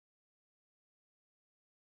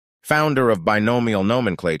Founder of binomial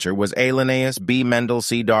nomenclature was A. Linnaeus, B. Mendel,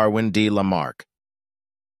 C. Darwin, D. Lamarck.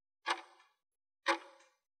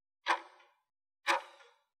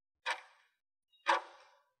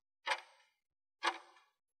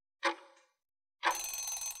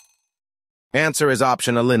 Answer is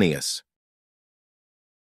option A. Linnaeus.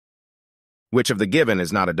 Which of the given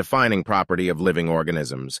is not a defining property of living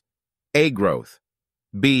organisms? A. Growth.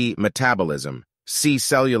 B. Metabolism. C.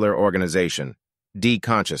 Cellular organization. D.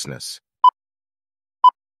 Consciousness.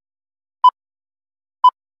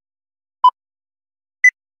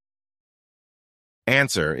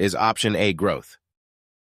 Answer is option A. Growth.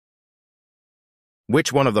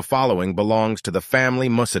 Which one of the following belongs to the family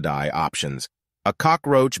Musidae? Options: A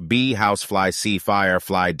cockroach, B. Housefly, C.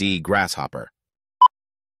 Firefly, D. Grasshopper.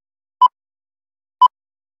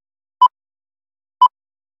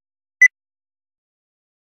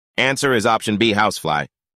 Answer is option B. Housefly.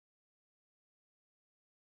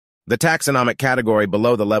 The taxonomic category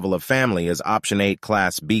below the level of family is option 8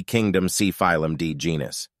 class, B. Kingdom, C. Phylum, D.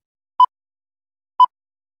 Genus.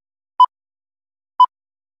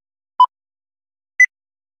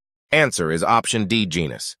 Answer is option D.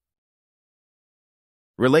 Genus.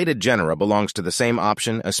 Related genera belongs to the same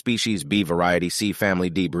option: A species, B. Variety, C. Family,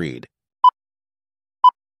 D. Breed.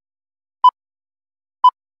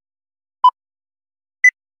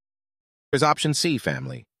 Is option C.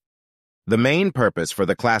 Family. The main purpose for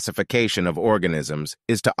the classification of organisms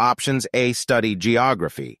is to options A. Study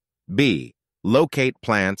geography, B. Locate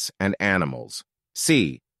plants and animals,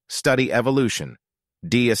 C. Study evolution,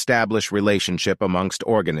 D. Establish relationship amongst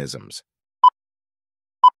organisms.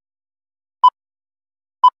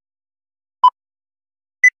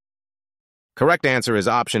 Correct answer is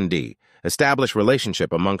option D. Establish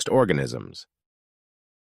relationship amongst organisms.